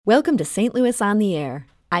Welcome to St. Louis on the Air.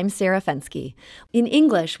 I'm Sarah Fensky. In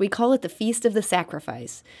English, we call it the Feast of the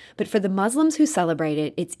Sacrifice, but for the Muslims who celebrate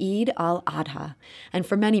it, it's Eid al-Adha. And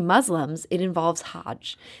for many Muslims, it involves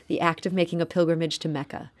Hajj, the act of making a pilgrimage to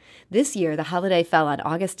Mecca. This year, the holiday fell on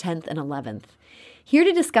August 10th and 11th. Here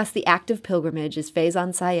to discuss the act of pilgrimage is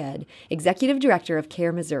Faizan Syed, Executive Director of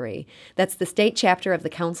CAIR Missouri. That's the state chapter of the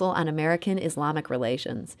Council on American Islamic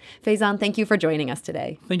Relations. Faizan, thank you for joining us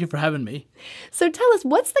today. Thank you for having me. So tell us,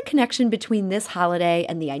 what's the connection between this holiday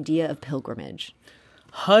and the idea of pilgrimage?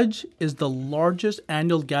 Hajj is the largest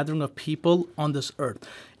annual gathering of people on this earth.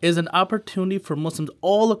 It is an opportunity for Muslims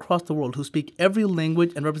all across the world who speak every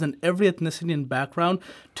language and represent every ethnicity and background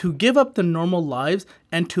to give up their normal lives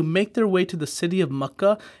and to make their way to the city of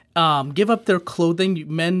Mecca, give up their clothing.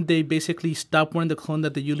 Men, they basically stop wearing the clothing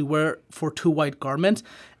that they usually wear for two white garments.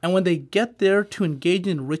 And when they get there, to engage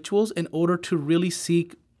in rituals in order to really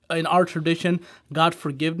seek, in our tradition, God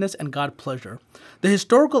forgiveness and God pleasure. The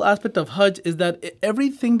historical aspect of Hajj is that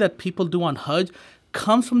everything that people do on Hajj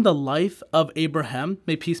comes from the life of Abraham,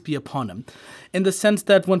 may peace be upon him. In the sense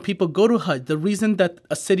that when people go to Hajj, the reason that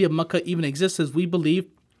a city of Mecca even exists is we believe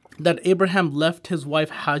that Abraham left his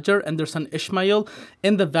wife Hajar and their son Ishmael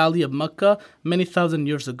in the valley of Mecca many thousand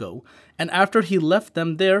years ago. And after he left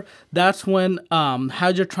them there, that's when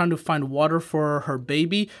Hajar, trying to find water for her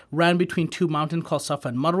baby, ran between two mountains called Safa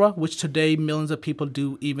and Marwa, which today millions of people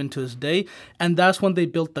do even to this day. And that's when they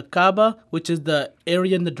built the Kaaba, which is the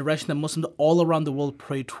area in the direction that Muslims all around the world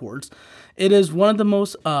pray towards. It is one of the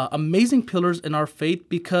most amazing pillars in our faith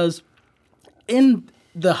because in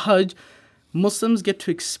the Hajj, Muslims get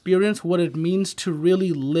to experience what it means to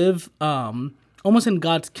really live almost in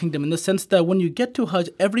God's kingdom, in the sense that when you get to Hajj,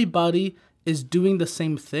 everybody is doing the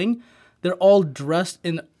same thing. They're all dressed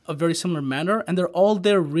in a very similar manner, and they're all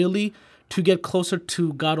there really to get closer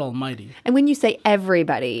to God Almighty. And when you say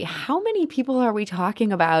everybody, how many people are we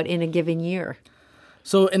talking about in a given year?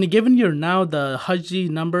 So in a given year now, the Hajji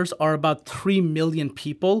numbers are about 3 million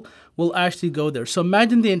people will actually go there. So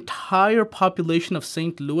imagine the entire population of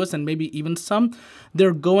St. Louis and maybe even some,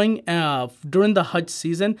 they're going during the Hajj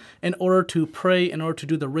season in order to pray, in order to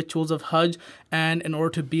do the rituals of Hajj, and in order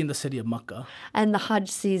to be in the city of Mecca. And the Hajj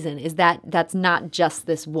season, that's not just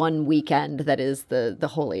this one weekend that is the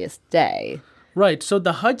holiest day. Right. So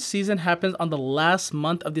the Hajj season happens on the last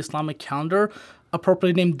month of the Islamic calendar,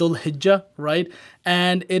 appropriately named Dhul Hijjah, right?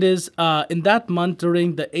 And it is in that month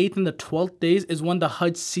during the 8th and the 12th days is when the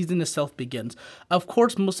Hajj season itself begins. Of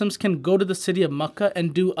course, Muslims can go to the city of Mecca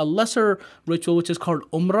and do a lesser ritual, which is called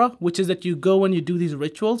Umrah, which is that you go and you do these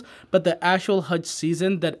rituals. But the actual Hajj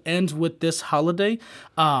season that ends with this holiday,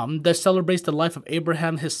 that celebrates the life of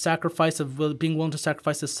Abraham, his sacrifice of being willing to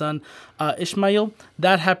sacrifice his son Ishmael,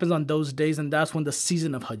 that happens on those days, and that's when the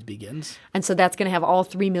season of Hajj begins. And so that's going to have all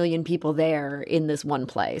 3 million people there in this one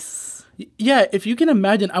place. Yeah, if you can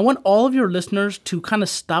imagine, I want all of your listeners to kind of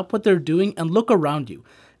stop what they're doing and look around you.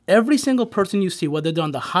 Every single person you see, whether they're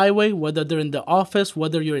on the highway, whether they're in the office,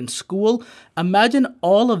 whether you're in school, imagine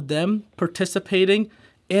all of them participating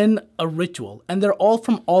in a ritual. And they're all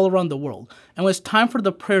from all around the world. And when it's time for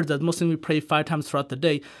the prayers that Muslims we pray 5 times throughout the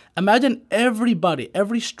day, imagine everybody,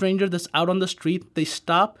 every stranger that's out on the street, they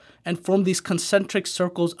stop and form these concentric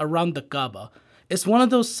circles around the Kaaba. It's one of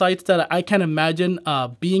those sites that I can imagine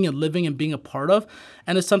being and living and being a part of.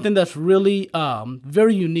 And it's something that's really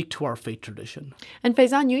very unique to our faith tradition. And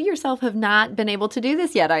Faizan, you yourself have not been able to do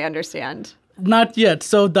this yet, I understand. Not yet.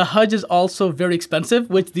 So the Hajj is also very expensive,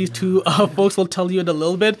 which these two folks will tell you in a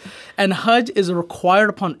little bit. And Hajj is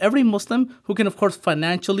required upon every Muslim who can, of course,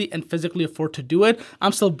 financially and physically afford to do it.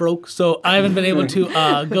 I'm still broke, so I haven't been able to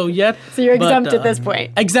go yet. So you're exempt at this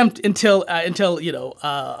point. Exempt until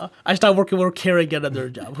I start working with CAIR and get another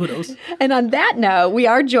job. Who knows? And on that note, we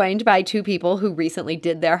are joined by two people who recently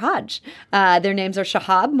did their Hajj. Their names are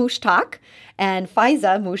Shahab Mushtaq and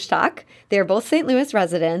Faiza Mushtaq. They're both St. Louis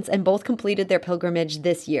residents and both completed their pilgrimage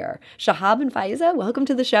this year. Shahab and Faiza, welcome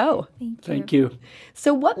to the show. Thank you.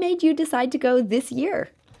 So what made you decide to go this year?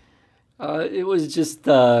 It was just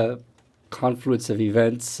the confluence of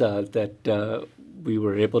events that we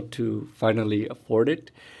were able to finally afford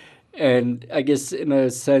it. And I guess in a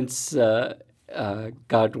sense,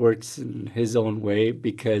 God works in his own way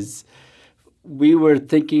because we were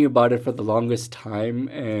thinking about it for the longest time,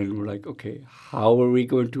 and we're like, okay, how are we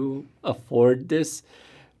going to afford this?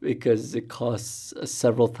 Because it costs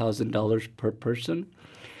several $1,000s per person.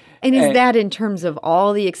 And is that in terms of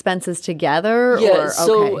all the expenses together? Yeah,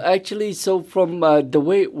 so from the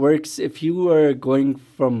way it works, if you are going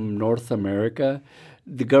from North America,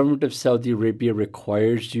 the government of Saudi Arabia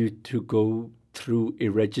requires you to go through a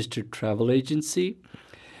registered travel agency.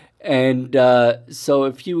 And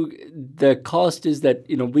so the cost is that,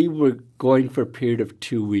 we were going for a period of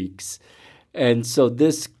 2 weeks. And so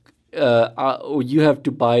this, you have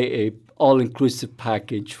to buy a all-inclusive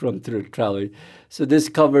package from through travel. So this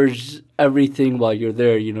covers everything while you're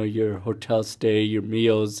there, your hotel stay, your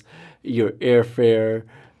meals, your airfare,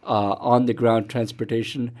 on-the-ground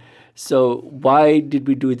transportation. So why did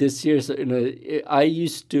we do it this year? So I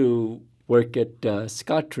used to work at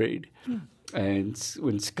Scottrade. And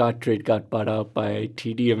when Scottrade got bought out by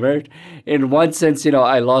TD Ameritrade, in one sense,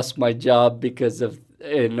 I lost my job because of,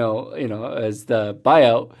 as the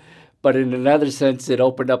buyout. But in another sense, it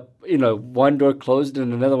opened up, one door closed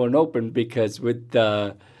and another one opened, because with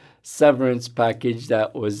the severance package,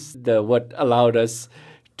 that was what allowed us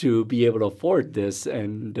to be able to afford this.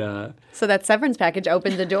 And so that severance package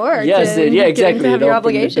opened the door. Yes, exactly. To have it your opened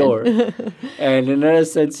obligation. the door. And in another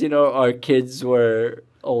sense, our kids were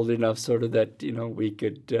old enough sort of that, we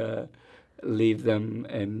could leave them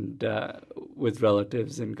and with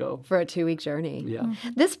relatives and go. For a 2-week journey. Yeah. Mm-hmm.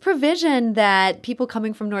 This provision that people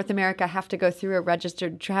coming from North America have to go through a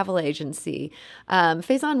registered travel agency,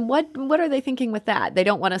 Faizan, what are they thinking with that? They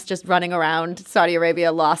don't want us just running around Saudi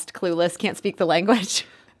Arabia, lost, clueless, can't speak the language.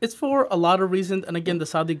 It's for a lot of reasons, and again, the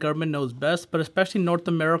Saudi government knows best, but especially North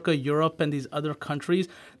America, Europe, and these other countries,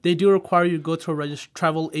 they do require you to go to a registered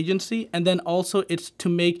travel agency, and then also it's to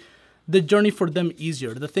make the journey for them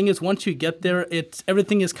easier. The thing is, once you get there,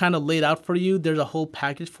 everything is kind of laid out for you. There's a whole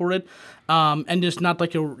package for it, and it's not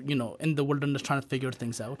like you're, in the wilderness trying to figure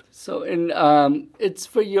things out. So, it's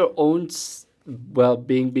for your own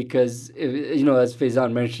well-being, because, as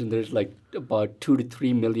Faizan mentioned, there's like about 2 to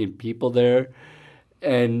 3 million people there.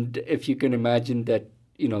 And if you can imagine that,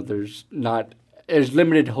 there's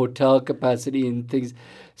limited hotel capacity and things.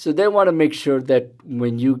 So they want to make sure that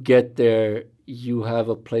when you get there, you have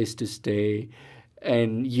a place to stay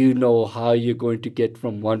and you know how you're going to get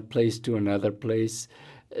from one place to another place.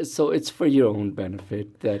 So it's for your own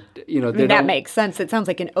benefit that, that makes sense. It sounds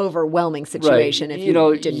like an overwhelming situation right. if you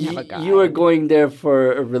didn't have a guide. You are going there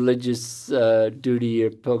for a religious duty or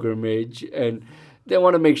pilgrimage, and they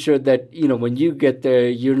want to make sure that, when you get there,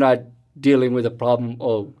 you're not dealing with a problem,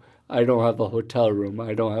 oh, I don't have a hotel room,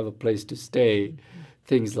 I don't have a place to stay,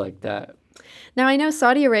 things like that. Now, I know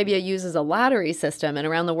Saudi Arabia uses a lottery system, and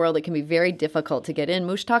around the world it can be very difficult to get in.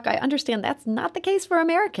 Mushtaq, I understand that's not the case for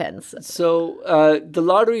Americans. So the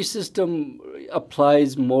lottery system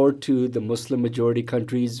applies more to the Muslim majority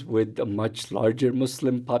countries with a much larger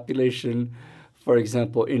Muslim population. For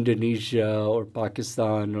example, Indonesia or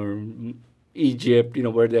Pakistan or Egypt,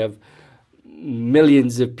 where they have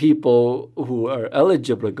millions of people who are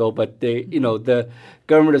eligible to go, but the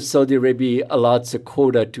government of Saudi Arabia allots a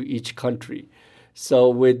quota to each country. So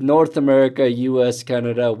with North America, U.S.,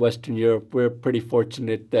 Canada, Western Europe, we're pretty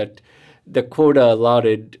fortunate that the quota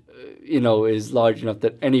allotted, is large enough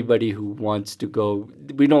that anybody who wants to go,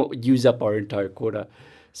 we don't use up our entire quota.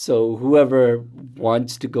 So whoever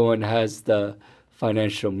wants to go and has the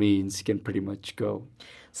financial means can pretty much go.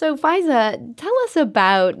 So, Faiza, tell us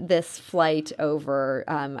about this flight over.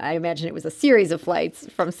 I imagine it was a series of flights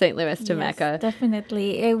from St. Louis to Mecca.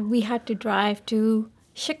 Definitely. We had to drive to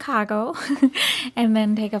Chicago and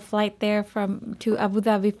then take a flight there to Abu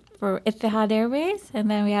Dhabi for Etihad Airways. And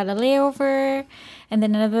then we had a layover and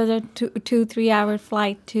then another 2-3 hour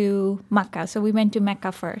flight to Mecca. So we went to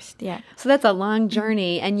Mecca first, yeah. So that's a long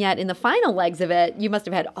journey. And yet in the final legs of it, you must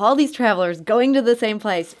have had all these travelers going to the same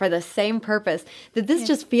place for the same purpose. Did this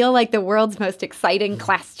just feel like the world's most exciting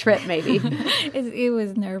class trip, maybe? It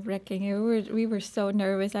was nerve-wracking. We were so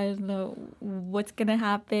nervous. I don't know what's going to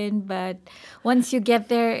happen. But once you get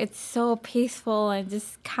there, it's so peaceful and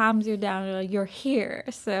just calms you down. You're here.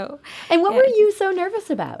 So. And what were you so nervous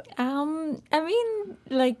about?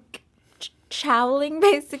 Like traveling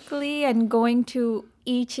basically and going to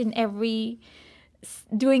each and every,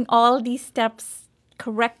 doing all these steps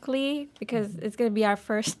correctly, because it's going to be our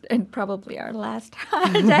first and probably our last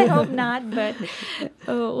Hajj. I hope not, but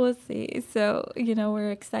we'll see. So,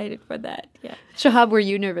 we're excited for that. Yeah. Shahab, were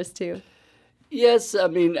you nervous too? Yes,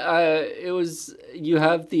 it was, you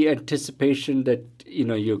have the anticipation that,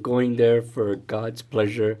 you're going there for God's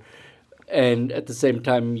pleasure. And at the same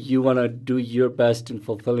time, you want to do your best in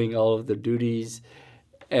fulfilling all of the duties.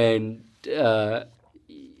 And for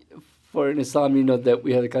in Islam, that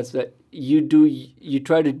we have the concept that you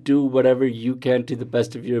try to do whatever you can to the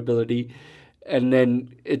best of your ability. And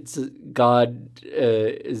then it's God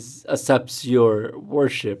accepts your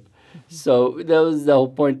worship. So that was the whole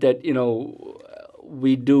point, that,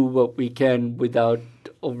 we do what we can without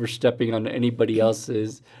overstepping on anybody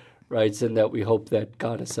else's rights, and that we hope that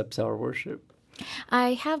God accepts our worship.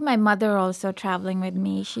 I have my mother also traveling with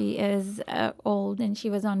me. She is old and she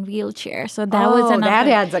was on wheelchair, so that was another. That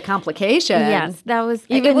adds a complication. Yes, that was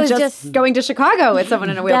even it was just going to Chicago with someone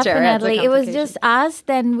in a wheelchair. Definitely, adds a it was complication. just us.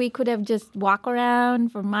 Then we could have just walk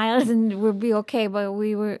around for miles and we'd be okay. But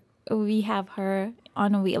we have her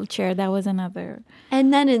on a wheelchair. That was another.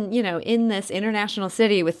 And then in this international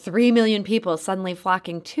city with 3 million people suddenly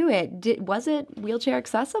flocking to it, was it wheelchair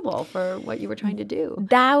accessible for what you were trying to do?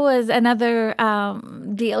 That was another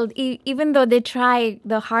deal. Even though they try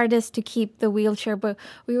the hardest to keep the wheelchair, but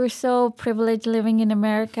we were so privileged living in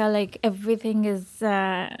America. Like everything is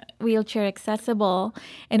wheelchair accessible,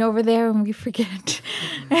 and over there we forget.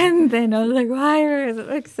 And then I was like, why is it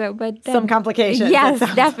like so? But then, Some complications. Yes,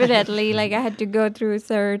 definitely. Like I had to go through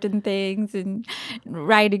certain things, and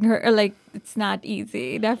riding her, like it's not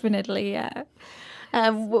easy. Definitely, yeah.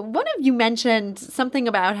 One of you mentioned something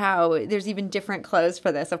about how there's even different clothes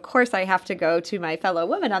for this. Of course, I have to go to my fellow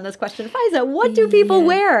woman on this question. Faiza, what do people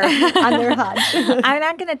wear on their Hajj? I'm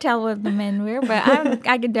not going to tell what the men wear, but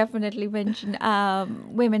I can definitely mention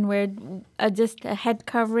women wear just a head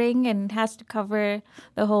covering, and has to cover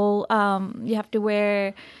the whole. You have to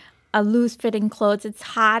wear a loose-fitting clothes. It's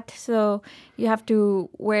hot, so you have to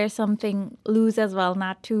wear something loose as well,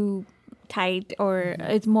 not too tight, or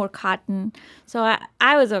it's more cotton. So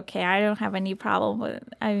I was okay. I don't have any problem with it.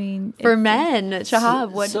 I mean, for men,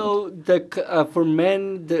 Shahab, what? So for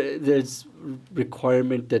men, there's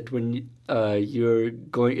requirement that when you're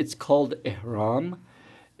going, it's called ihram,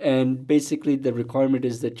 and basically the requirement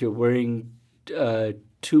is that you're wearing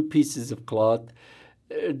 2 pieces of cloth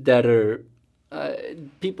that are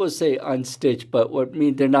people say unstitched, but what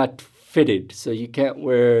mean they're not fitted, so you can't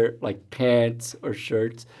wear like pants or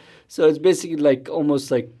shirts. So it's basically like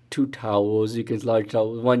almost like 2 towels. You can large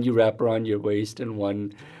towels, one you wrap around your waist and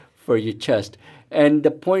one for your chest. And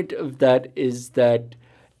the point of that is that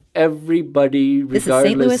everybody, This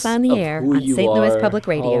regardless is St. Louis on the of air who on you St. Louis are, Public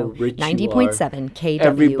Radio, how rich you 90.7 are, KWMU.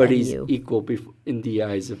 everybody's equal in the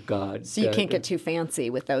eyes of God. So you can't get too fancy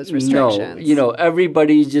with those restrictions. No,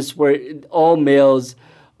 everybody just all males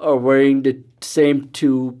are wearing the same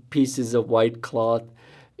 2 pieces of white cloth.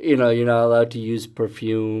 You're not allowed to use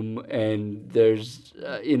perfume, and there's,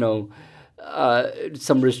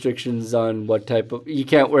 some restrictions on what type of, you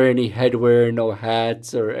can't wear any headwear, no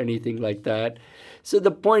hats or anything like that. So the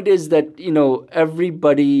point is that,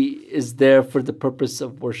 everybody is there for the purpose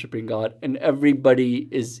of worshiping God, and everybody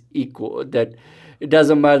is equal. That it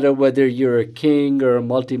doesn't matter whether you're a king or a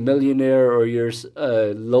multimillionaire or you're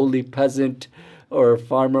a lowly peasant or a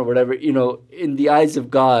farmer, whatever, in the eyes of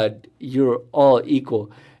God, you're all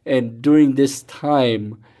equal. And during this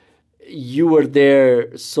time, you are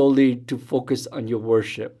there solely to focus on your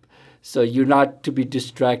worship. So you're not to be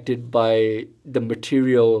distracted by the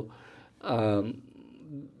material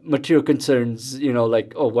concerns,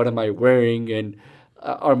 like, oh, what am I wearing? And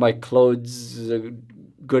are my clothes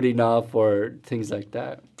good enough, or things like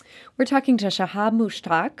that. We're talking to Shahab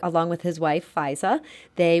Mushtaq along with his wife, Faiza.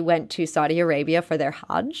 They went to Saudi Arabia for their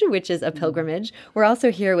Hajj, which is a pilgrimage. We're also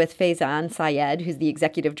here with Faizan Syed, who's the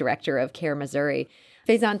executive director of CARE Missouri.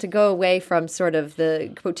 Faizan, to go away from sort of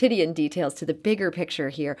the quotidian details to the bigger picture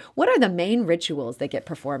here, what are the main rituals that get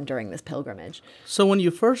performed during this pilgrimage? So when you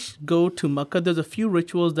first go to Mecca, there's a few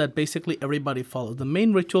rituals that basically everybody follows. The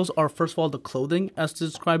main rituals are, first of all, the clothing, as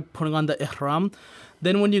described, putting on the ihram.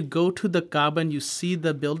 Then when you go to the Kaaba and you see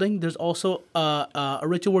the building, there's also a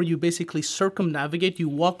ritual where you basically circumnavigate. You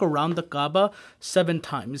walk around the Kaaba 7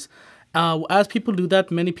 times. As people do that,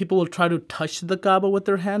 many people will try to touch the Kaaba with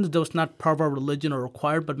their hands, though it's not part of our religion or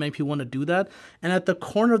required, but many people want to do that. And at the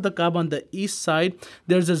corner of the Kaaba on the east side,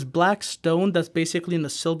 there's this black stone that's basically in a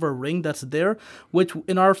silver ring that's there, which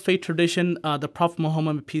in our faith tradition, the Prophet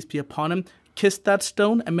Muhammad, peace be upon him, kissed that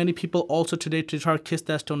stone, and many people also today to try to kiss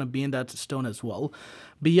that stone and be in that stone as well.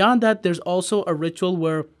 Beyond that, there's also a ritual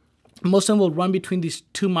where Muslim will run between these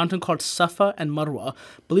 2 mountains called Safa and Marwa.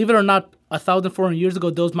 Believe it or not, 1,400 years ago,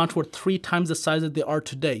 those mountains were 3 times the size that they are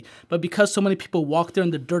today. But because so many people walk there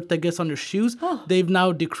and the dirt that gets on their shoes, they've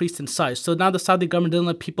now decreased in size. So now the Saudi government doesn't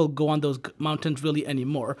let people go on those mountains really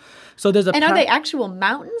anymore. So there's And are they actual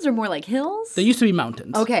mountains or more like hills? They used to be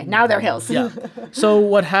mountains. Okay, now they're hills. Yeah. So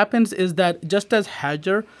what happens is that just as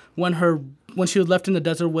Hajar, when she was left in the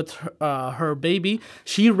desert with her baby,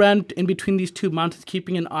 she ran in between these 2 mountains,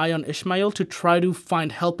 keeping an eye on Ishmael to try to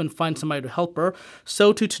find help and find somebody to help her.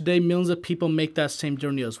 So to today, millions of people make that same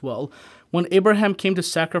journey as well. When Abraham came to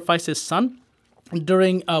sacrifice his son,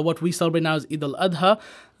 during what we celebrate now as Eid al-Adha,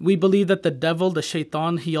 we believe that the devil, the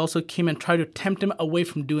shaitan, he also came and tried to tempt him away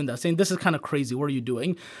from doing that, saying, this is kind of crazy, what are you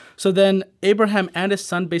doing? So then Abraham and his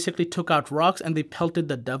son basically took out rocks and they pelted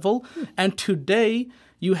the devil. And today,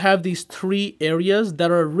 you have these 3 areas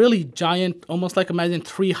that are really giant, almost like imagine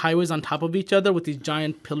 3 highways on top of each other with these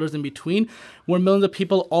giant pillars in between, where millions of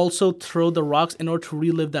people also throw the rocks in order to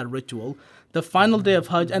relive that ritual. The final day of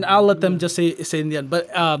Hajj, and I'll let them just say in the end, but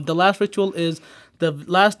the last ritual is, the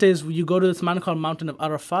last day is you go to this mountain called Mountain of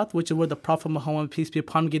Arafat, which is where the Prophet Muhammad, peace be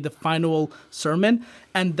upon him, gave the final sermon.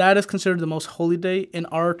 And that is considered the most holy day in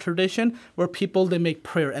our tradition, where people, they make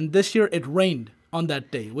prayer. And this year it rained on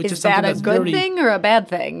that day, which is something that's very... Is that a good thing or a bad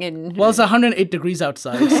thing? Well, it's 108 degrees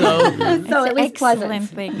outside, so... So at least excellent pleasant.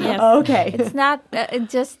 thing, yes. Oh, okay. It's not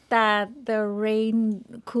just that the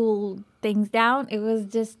rain cooled things down. It was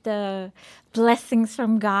just blessings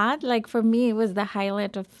from God. Like for me, it was the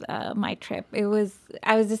highlight of my trip. I was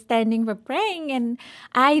just standing for praying, and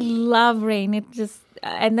I love rain. It just...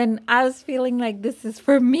 And then I was feeling like this is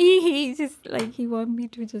for me. He wanted me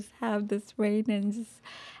to just have this rain and just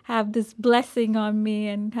have this blessing on me,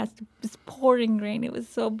 and this pouring rain. It was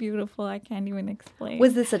so beautiful. I can't even explain.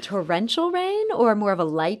 Was this a torrential rain or more of a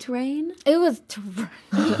light rain? It was torrential.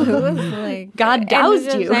 It was like God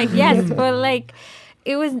doused you. Like, yes, but like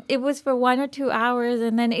it was for 1 or 2 hours,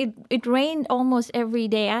 and then it rained almost every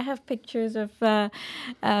day. I have pictures of the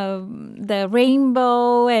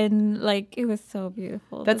rainbow, and like it was so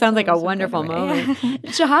beautiful. That sounds like a wonderful moment.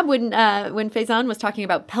 Shahab, when Faizan was talking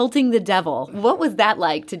about pelting the devil, what was that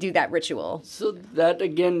like to do that ritual? So that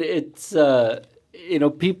again, it's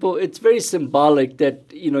people. It's very symbolic that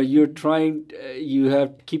you're trying. You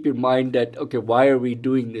have to keep your mind that okay, why are we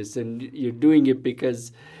doing this? And you're doing it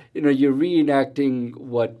because you're reenacting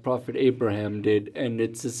what Prophet Abraham did, and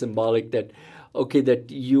it's a symbolic that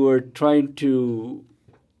that you are trying to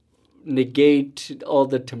negate all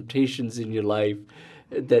the temptations in your life,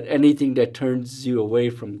 that anything that turns you away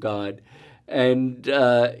from God. And,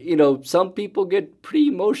 some people get pretty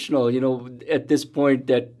emotional, at this point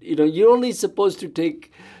that, you're only supposed to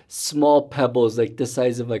take small pebbles like the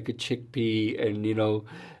size of like a chickpea and,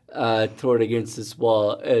 throw it against this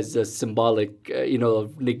wall as a symbolic,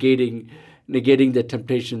 of negating the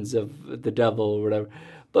temptations of the devil or whatever.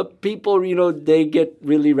 But people, they get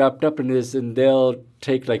really wrapped up in this, and they'll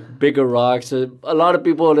take like bigger rocks. A lot of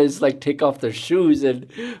people just like take off their shoes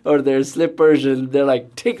or their slippers, and they're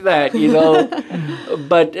like, take that,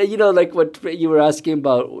 But like what you were asking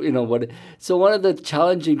about, what. So one of the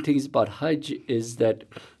challenging things about Hajj is that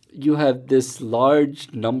you have this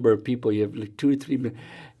large number of people. You have like 2 or 3 million.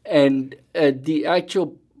 And the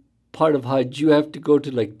actual part of Hajj, you have to go to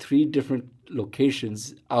like 3 different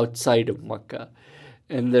locations outside of Makkah.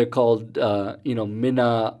 And they're called,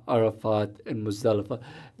 Mina, Arafat, and Muzdalifah.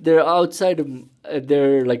 They're outside of,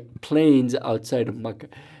 they're like plains outside of Makkah.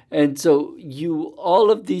 And so all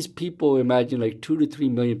of these people, imagine like 2 to 3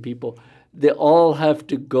 million people, they all have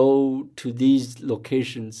to go to these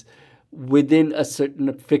locations within a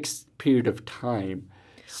certain fixed period of time.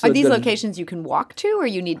 So are these locations you can walk to, or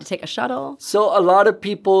you need to take a shuttle? So a lot of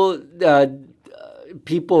people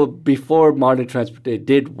before modern transportation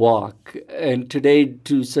did walk, and today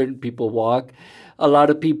certain people walk. A lot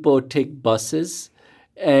of people take buses,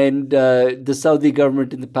 and the Saudi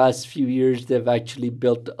government in the past few years, they've actually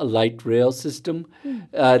built a light rail system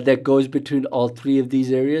that goes between all 3 of these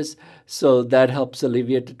areas. So that helps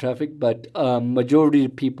alleviate the traffic, but majority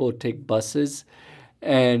of people take buses.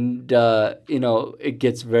 And, it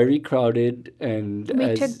gets very crowded. And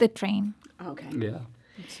we took the train. Okay. Yeah.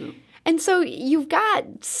 And so you've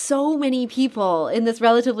got so many people in this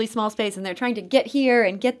relatively small space, and they're trying to get here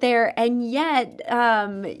and get there. And yet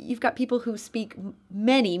you've got people who speak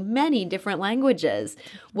many, many different languages.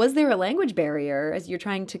 Was there a language barrier as you're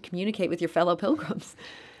trying to communicate with your fellow pilgrims?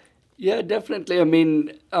 Yeah, definitely. I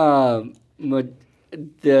mean, the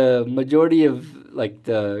majority of like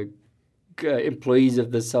the employees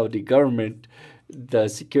of the Saudi government, the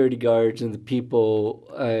security guards and the people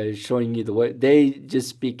showing you the way, they just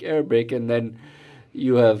speak Arabic, and then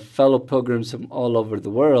you have fellow pilgrims from all over the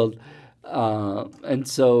world. And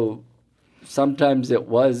so sometimes it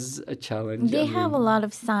was a challenge. They have a lot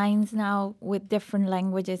of signs now with different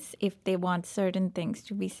languages if they want certain things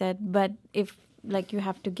to be said. But if like you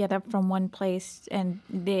have to get up from one place and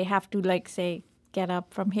they have to like say, get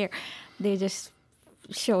up from here, they just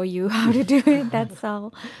show you how to do it. That's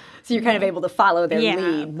all. So you're kind of able to follow their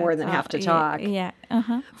lead more than have to talk. Yeah.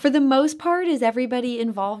 For the most part, is everybody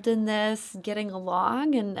involved in this getting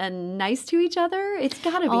along and nice to each other? It's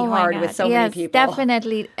got to be Oh my hard God. with so yes, many people.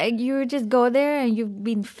 Definitely. You just go there and you've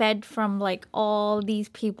been fed from like all these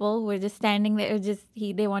people who are just standing there.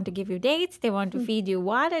 They want to give you dates. They want to feed you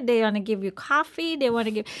water. They want to give you coffee.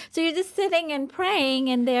 So you're just sitting and praying,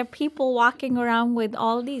 and there are people walking around with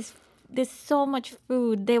all there's so much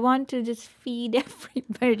food. They want to just feed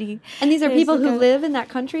everybody. And these are people who live in that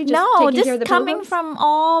country just taking care of the coming pilgrims? from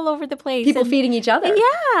all over the place. People feeding each other.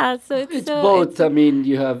 Yeah, so It's both. I mean,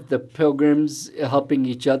 you have the pilgrims helping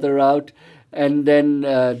each other out, and then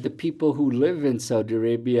the people who live in Saudi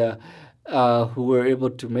Arabia who were able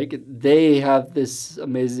to make it, they have this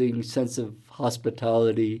amazing sense of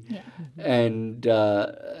hospitality and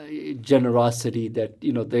generosity that,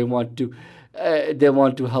 they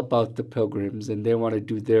want to help out the pilgrims, and they want to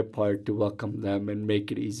do their part to welcome them and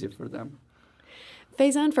make it easy for them.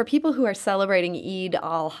 Faizan, for people who are celebrating Eid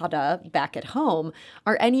al-Adha back at home,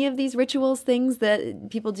 are any of these rituals things that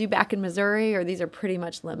people do back in Missouri, or these are pretty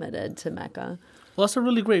much limited to Mecca? Well, that's a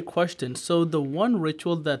really great question. So the one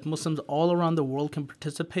ritual that Muslims all around the world can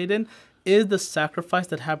participate in is the sacrifice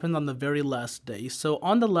that happens on the very last day. So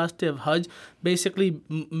on the last day of Hajj, basically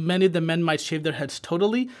many of the men might shave their heads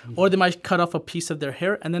totally, or they might cut off a piece of their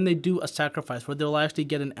hair, and then they do a sacrifice where they'll actually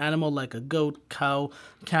get an animal like a goat, cow,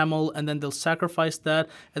 camel, and then they'll sacrifice that,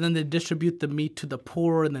 and then they distribute the meat to the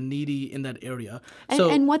poor and the needy in that area.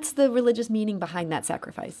 And what's the religious meaning behind that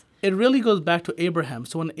sacrifice? It really goes back to Abraham.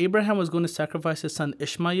 So when Abraham was going to sacrifice his son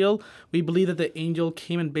Ishmael, we believe that the angel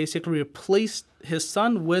came and basically replaced his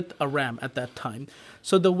son with a ram at that time.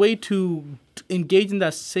 So the way to engage in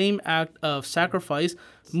that same act of sacrifice,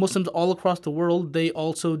 Muslims all across the world, they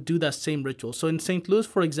also do that same ritual. So in St. Louis,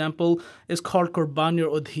 for example, it's called Qurban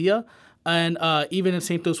or Udhiyah. And even in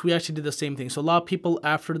St. Louis, we actually did the same thing. So a lot of people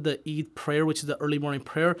after the Eid prayer, which is the early morning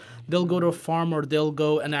prayer, they'll go to a farm or they'll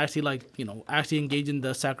go and actually actually engage in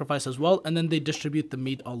the sacrifice as well. And then they distribute the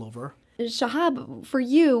meat all over. Shahab, for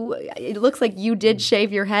you, it looks like you did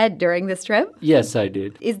shave your head during this trip. Yes, I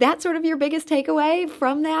did. Is that sort of your biggest takeaway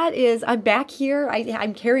from that? Is I'm back here,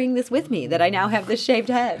 I'm carrying this with me, that I now have this shaved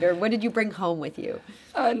head? Or what did you bring home with you?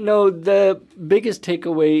 No, the biggest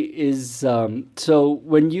takeaway is so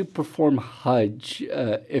when you perform Hajj,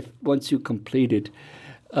 once you complete it,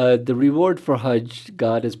 the reward for Hajj,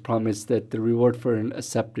 God has promised that the reward for an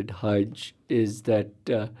accepted Hajj is that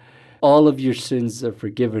all of your sins are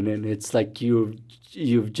forgiven, and it's like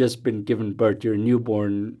you've just been given birth. You're a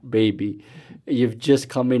newborn baby. You've just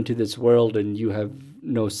come into this world, and you have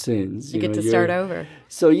no sins. You get to start over.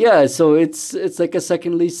 So yeah, so it's like a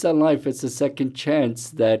second lease on life. It's a second chance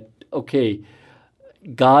that, okay,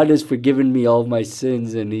 God has forgiven me all my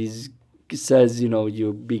sins, and He says,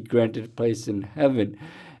 you'll be granted a place in heaven.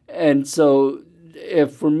 And so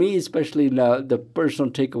for me, especially now, the personal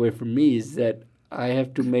takeaway for me is that I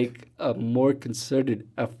have to make a more concerted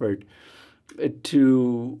effort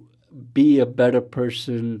to be a better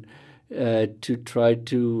person, to try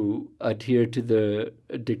to adhere to the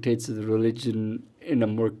dictates of the religion in a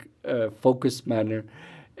more focused manner,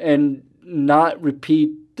 and not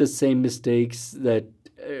repeat the same mistakes that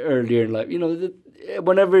earlier in life.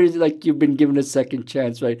 Whenever you've been given a second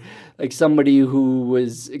chance, right? Like somebody who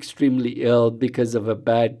was extremely ill because of a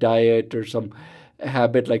bad diet or some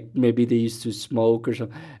habit, like maybe they used to smoke or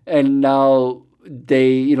something, and now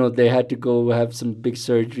they had to go have some big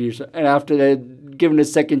surgery or something, and after that, given a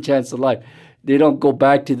second chance of life, they don't go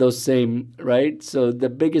back to those same, right? So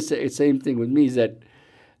the same thing with me is that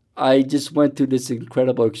I just went through this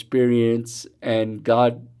incredible experience, and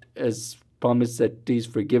God has promised that He's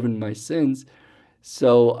forgiven my sins,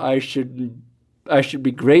 so I should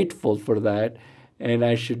be grateful for that, and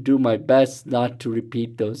I should do my best not to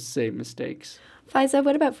repeat those same mistakes. Faiza,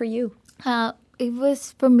 what about for you? It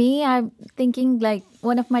was, for me, I'm thinking like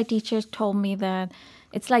one of my teachers told me that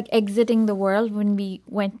it's like exiting the world. When we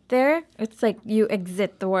went there, it's like you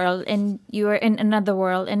exit the world and you are in another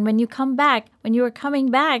world. And when you were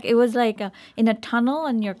coming back, it was like in a tunnel,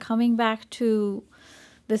 and you're coming back to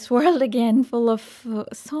this world again, full of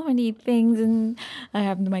so many things. And I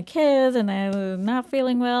have my kids, and I'm not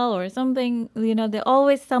feeling well or something. There's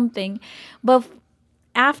always something. But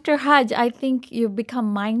after Hajj, I think you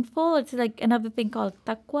become mindful. It's like another thing called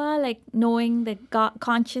taqwa, like knowing the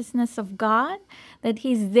consciousness of God, that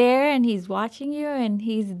He's there and He's watching you and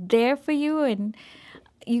He's there for you. And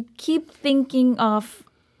you keep thinking of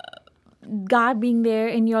God being there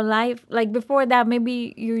in your life. Like before that,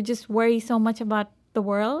 maybe you just worry so much about the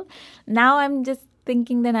world. Now I'm just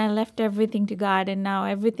thinking that I left everything to God, and now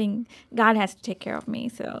everything, God has to take care of me.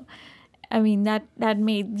 So I mean, that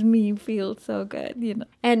made me feel so good, you know.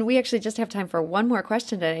 And we actually just have time for one more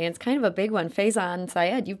question today, and it's kind of a big one. Faizan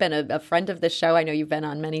Syed, you've been a friend of the show. I know you've been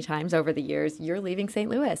on many times over the years. You're leaving St.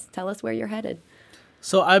 Louis. Tell us where you're headed.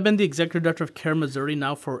 So I've been the executive director of CARE Missouri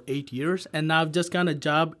now for 8 years, and now I've just gotten a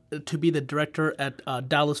job to be the director at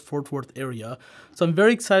Dallas-Fort Worth area. So I'm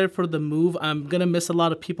very excited for the move. I'm going to miss a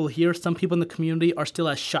lot of people here. Some people in the community are still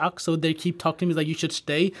as shocked, so they keep talking to me like, you should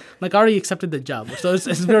stay. I'm like, I already accepted the job, so it's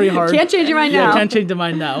very hard. Can't change your mind now. Yeah, can't change your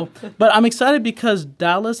mind now. But I'm excited because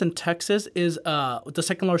Dallas and Texas is the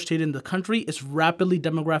second largest state in the country. It's rapidly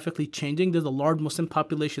demographically changing. There's a large Muslim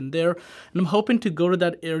population there, and I'm hoping to go to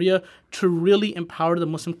that area to really empower the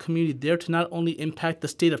Muslim community there to not only impact the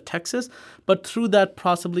state of Texas, but through that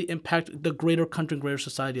possibly impact the greater country and greater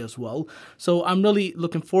society as well. So I'm really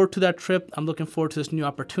looking forward to that trip. I'm looking forward to this new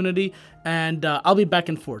opportunity, and I'll be back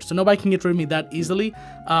and forth. So nobody can get rid of me that easily,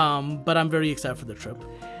 but I'm very excited for the trip.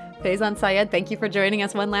 Faizan Syed, thank you for joining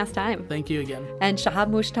us one last time. Thank you again. And Shahab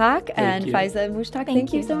Mushtaq and Faiza Mushtaq,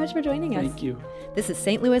 thank you so much for joining us. Thank you. This is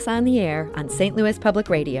St. Louis on the Air on St. Louis Public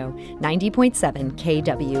Radio, 90.7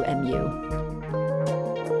 KWMU.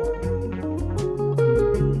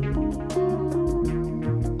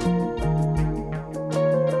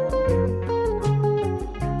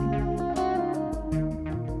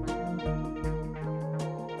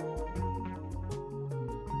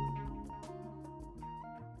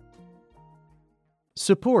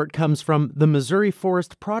 Support comes from the Missouri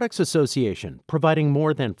Forest Products Association, providing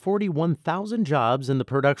more than 41,000 jobs in the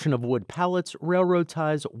production of wood pallets, railroad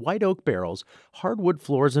ties, white oak barrels, hardwood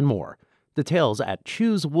floors, and more. Details at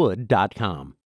choosewood.com.